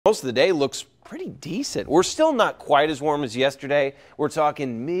most of the day looks pretty decent. We're still not quite as warm as yesterday. We're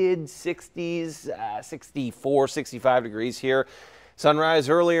talking mid 60s, 64, 65 degrees here. Sunrise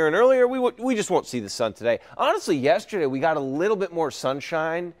earlier and earlier. We just won't see the sun today. Honestly, yesterday we got a little bit more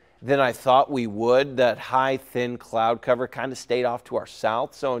sunshine than I thought we would. That high, thin cloud cover kind of stayed off to our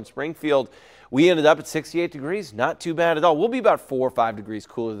south. So in Springfield, we ended up at 68 degrees. Not too bad at all. We'll be about 4 or 5 degrees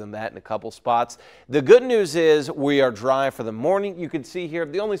cooler than that in a couple spots. The good news is we are dry for the morning. You can see here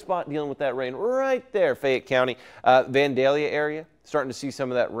the only spot dealing with that rain right there, Fayette County, Vandalia area. Starting to see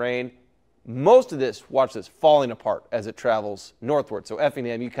some of that rain. Most of this, watch this, falling apart as it travels northward. So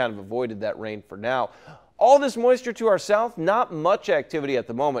Effingham, you kind of avoided that rain for now. All this moisture to our south, not much activity at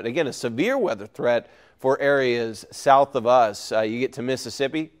the moment. Again, a severe weather threat for areas south of us. You get to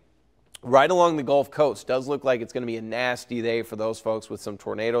Mississippi, right along the Gulf Coast. Does look like it's going to be a nasty day for those folks with some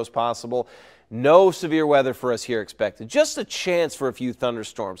tornadoes possible. No severe weather for us here expected. Just a chance for a few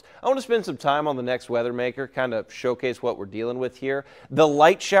thunderstorms. I want to spend some time on the next weather maker, kind of showcase what we're dealing with here. The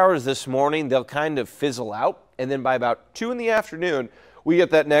light showers this morning, they'll kind of fizzle out. And then by about 2 in the afternoon, we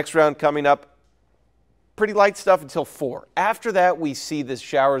get that next round coming up. Pretty light stuff until 4. After that, we see the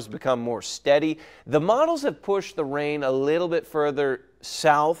showers become more steady. The models have pushed the rain a little bit further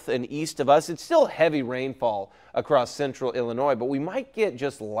south and east of us. It's still heavy rainfall across central Illinois, but we might get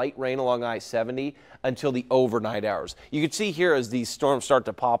just light rain along I-70 until the overnight hours. You can see here as these storms start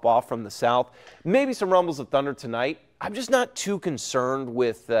to pop off from the south, maybe some rumbles of thunder tonight. I'm just not too concerned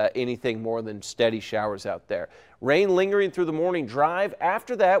with anything more than steady showers out there. Rain lingering through the morning drive.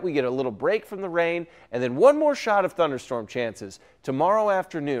 After that, we get a little break from the rain, and then one more shot of thunderstorm chances tomorrow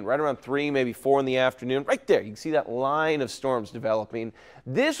afternoon, right around 3, maybe 4 in the afternoon. Right there, you can see that line of storms developing.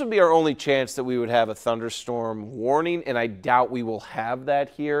 This would be our only chance that we would have a thunderstorm warning, and I doubt we will have that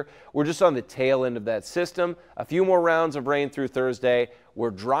here. We're just on the tail end of that system. A few more rounds of rain through Thursday. We're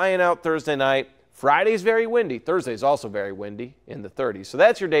drying out Thursday night. Friday's very windy. Thursday's also very windy in the 30s. So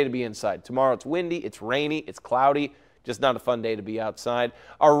that's your day to be inside. Tomorrow it's windy, it's rainy, it's cloudy. Just not a fun day to be outside.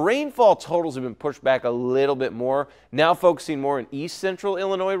 Our rainfall totals have been pushed back a little bit more. Now focusing more in east central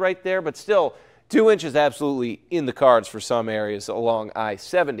Illinois right there, but still 2 inches absolutely in the cards for some areas along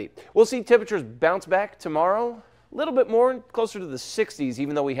I-70. We'll see temperatures bounce back tomorrow. A little bit more, closer to the 60s,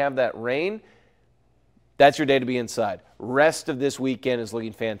 even though we have that rain. That's your day to be inside. Rest of this weekend is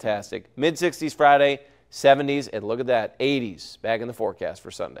looking fantastic. Mid-60s Friday, 70s, and look at that, 80s back in the forecast for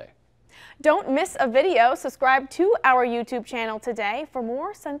Sunday. Don't miss a video. Subscribe to our YouTube channel today for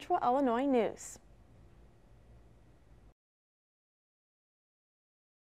more Central Illinois news.